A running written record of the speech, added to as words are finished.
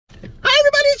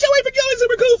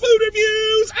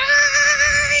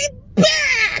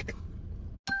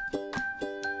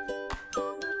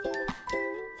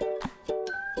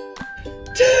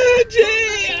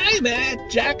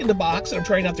in the Box, and I'm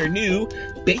trying out their new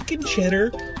bacon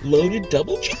cheddar loaded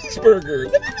double cheeseburger.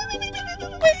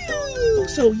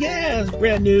 So yeah, it's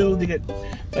brand new. They got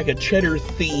like a cheddar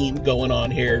theme going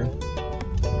on here.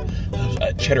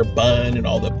 A cheddar bun and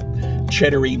all the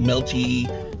cheddary, melty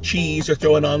cheese are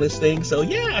throwing on this thing. So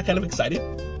yeah, I'm kind of excited.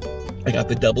 I got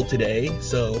the double today,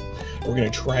 so we're gonna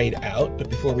try it out. But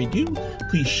before we do,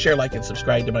 please share, like, and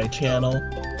subscribe to my channel.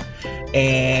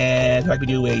 And if I could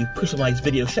do a personalized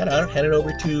video shout out, head it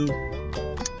over to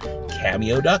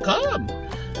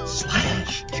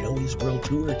cameo.com/Joey's World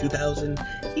Tour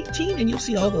 2018, and you'll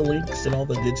see all the links and all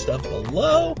the good stuff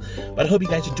below. But I hope you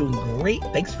guys are doing great.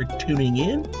 Thanks for tuning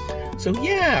in. So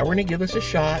yeah, we're gonna give this a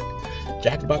shot.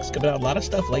 Jack in the Box is coming out a lot of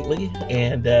stuff lately,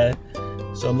 and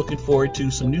so I'm looking forward to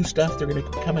some new stuff they're gonna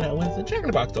be coming out with. And Jack in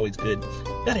the Box is always good.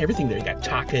 Got everything there. You got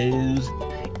tacos,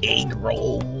 egg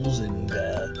rolls, and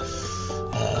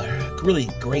really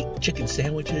great chicken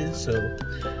sandwiches. So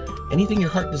anything your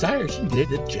heart desires, you can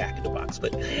get it at Jack in the Box.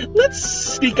 But let's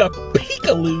sneak a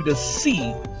peek-a-loo to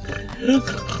see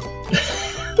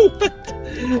what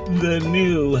the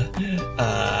new,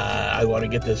 I want to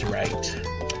get this right,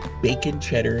 bacon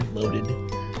cheddar loaded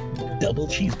double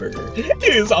cheeseburger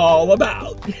is all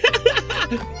about.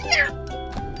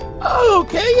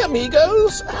 Okay,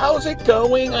 amigos, how's it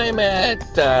going? I'm at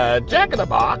Jack in the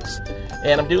Box,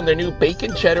 and I'm doing their new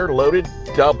bacon cheddar loaded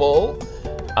double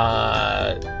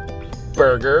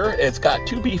burger. It's got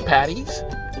 2 beef patties.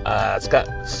 It's got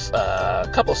a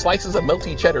couple slices of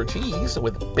melty cheddar cheese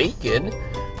with bacon,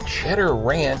 cheddar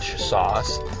ranch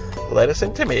sauce, lettuce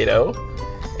and tomato,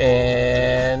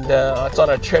 and it's on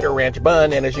a cheddar ranch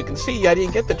bun. And as you can see, I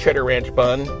didn't get the cheddar ranch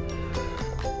bun,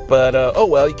 but oh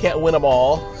well, you can't win them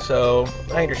all. So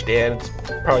I understand it's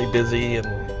probably busy, and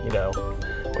you know,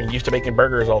 when you're used to making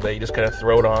burgers all day, you just kind of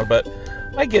throw it on. But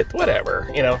I get whatever,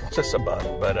 you know, it's just a bun.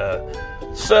 But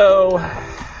so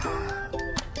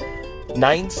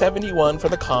 $9.71 for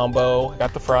the combo.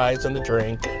 Got the fries and the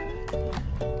drink.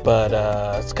 But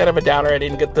it's kind of a downer. I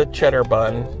didn't get the cheddar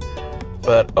bun.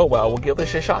 But oh well, we'll give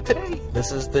this a shot today.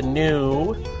 This is the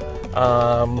new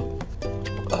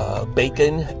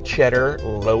bacon cheddar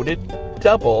loaded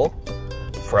double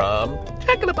from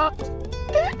Jack in the Box.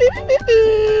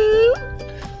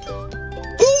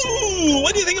 Ooh,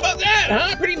 what do you think about that,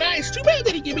 huh? Pretty nice. Too bad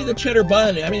they didn't give me the cheddar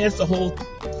bun. I mean, that's the whole,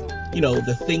 you know,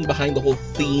 the thing behind the whole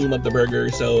theme of the burger.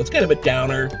 So it's kind of a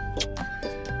downer.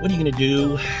 What are you gonna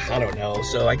do? I don't know.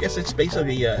 So I guess it's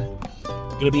basically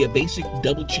gonna be a basic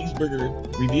double cheeseburger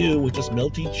review with just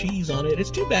melty cheese on it.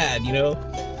 It's too bad, you know.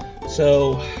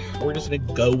 So we're just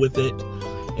gonna go with it,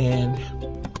 and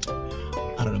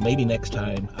I don't know, maybe next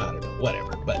time, I don't know,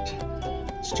 whatever. But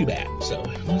it's too bad. So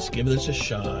let's give this a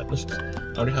shot. I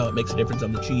wonder how it makes a difference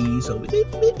on the cheese. So it's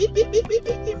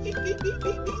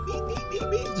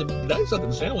a nice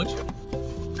looking sandwich.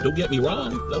 Don't get me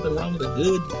wrong, nothing wrong with a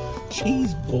good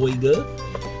cheeseburger.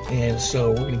 And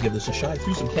so we're gonna give this a shot. I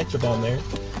threw some ketchup on there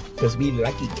because me that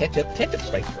I eat ketchup.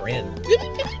 Ketchup's my friend.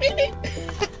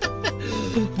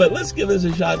 But let's give this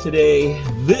a shot today.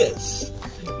 This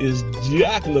is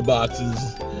Jack in the Box's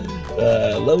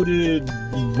loaded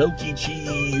melty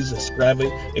cheese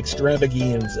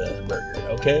extravaganza burger.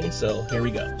 Okay, so here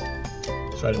we go.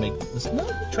 Try to make this.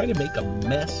 Not try to make a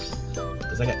mess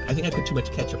because I think I put too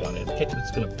much ketchup on it. The ketchup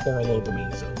is gonna pour all over me.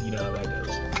 So you know how that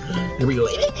goes. Here we go.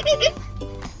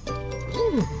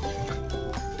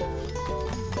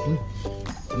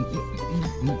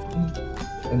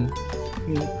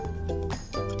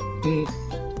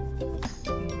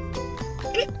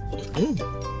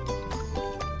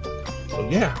 So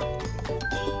yeah,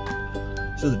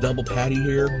 so the double patty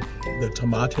here, the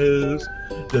tomatoes,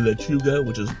 the lechuga,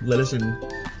 which is lettuce in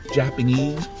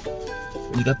Japanese,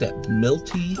 and you got that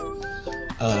melty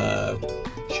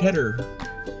cheddar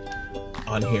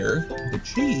on here, the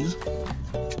cheese.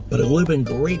 But it would have been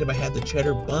great if I had the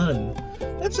cheddar bun.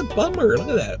 That's a bummer. Look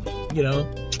at that, you know.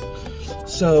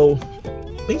 So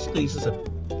basically, this is a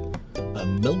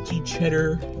melty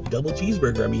cheddar double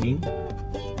cheeseburger I'm eating,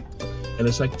 and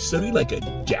it's like suddenly like a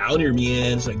downer,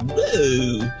 man. It's like,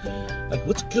 whoa, like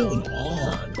what's going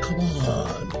on? Come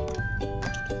on.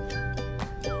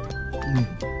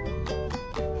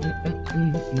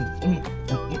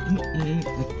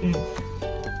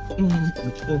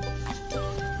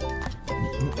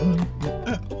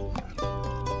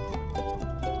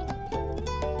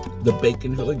 The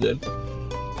bacon's really good.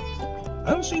 I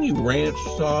don't see any ranch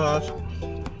sauce.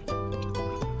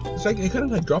 It's like they kind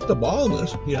of like dropped the ball in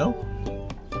this, you know?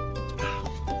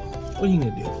 What are you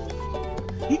gonna do?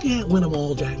 You can't win them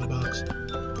all, Jack in the Box.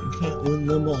 You can't win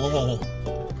them all.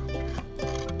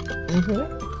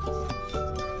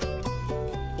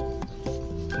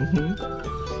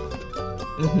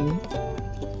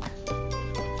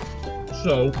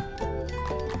 So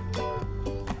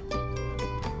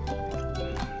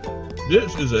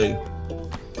this is a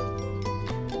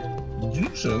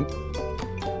decent,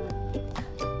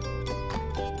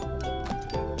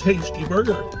 tasty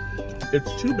burger.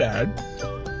 It's too bad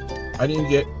I didn't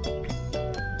get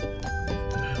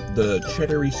the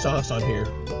cheddary sauce on here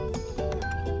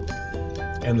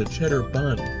and the cheddar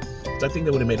bun. I think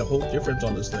that would have made a whole difference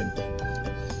on this thing.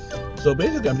 So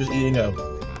basically, I'm just eating a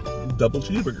double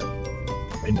cheeseburger.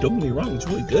 And don't get me wrong, it's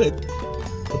really good.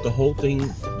 But the whole thing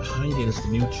behind it is the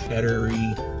new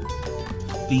cheddary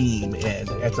theme, and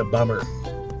that's a bummer.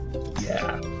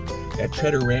 Yeah, that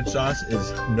cheddar ranch sauce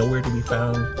is nowhere to be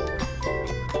found.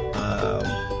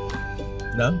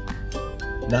 No,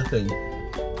 nothing.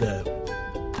 The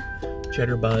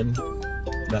cheddar bun,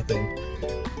 nothing.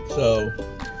 So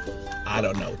I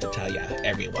don't know what to tell you,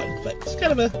 everyone, but it's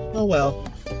kind of a, oh well.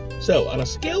 So on a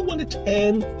scale 1 to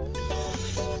 10,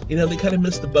 you know, they kind of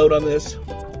missed the boat on this.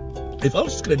 If I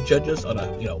was just gonna judge us on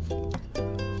a, you know,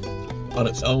 on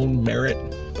its own merit,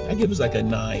 I'd give us like a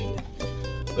 9.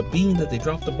 But being that they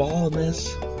dropped the ball on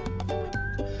this,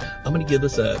 I'm gonna give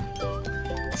this a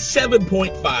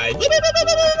 7.5.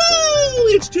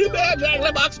 It's too bad, Jack in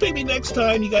the Box. Maybe next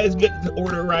time you guys get the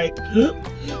order right.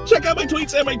 Check out my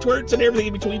tweets and my twerks and everything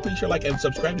in between. Please share, like, and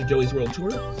subscribe to Joey's World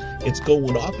Tour. It's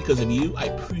going off because of you. I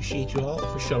appreciate you all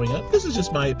for showing up. This is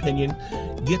just my opinion.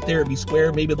 Get there, be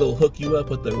square. Maybe they'll hook you up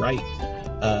with the right,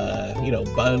 you know,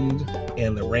 bun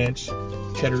and the ranch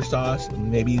cheddar sauce.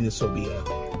 Maybe this will be a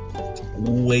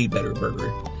way better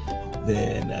burger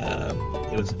than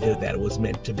it was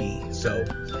meant to be. So,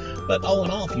 but all in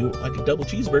all, if you like a double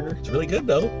cheeseburger, it's really good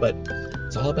though. But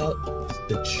it's all about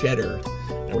the cheddar,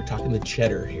 and we're talking the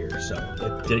cheddar here. So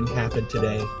it didn't happen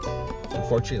today,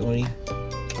 unfortunately.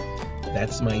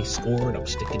 That's my score, and I'm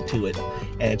sticking to it.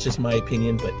 And it's just my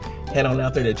opinion. But head on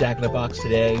out there to Jack in the Box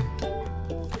today,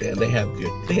 and they have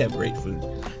great food.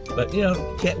 But you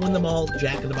know, can't win them all.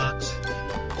 Jack in the Box.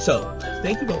 So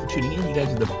thank you all for tuning in. You guys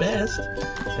are the best,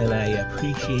 and I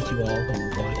appreciate you all who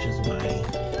watches my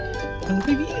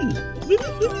reviews.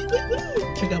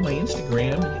 Check out my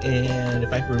Instagram, and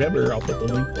if I remember, I'll put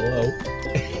the link below.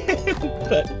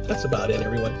 But that's about it,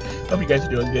 everyone. Hope you guys are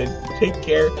doing good. Take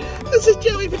care. This is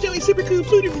Joey for Joey's Super Cool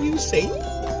Food Review. Say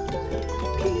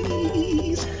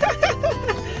peace.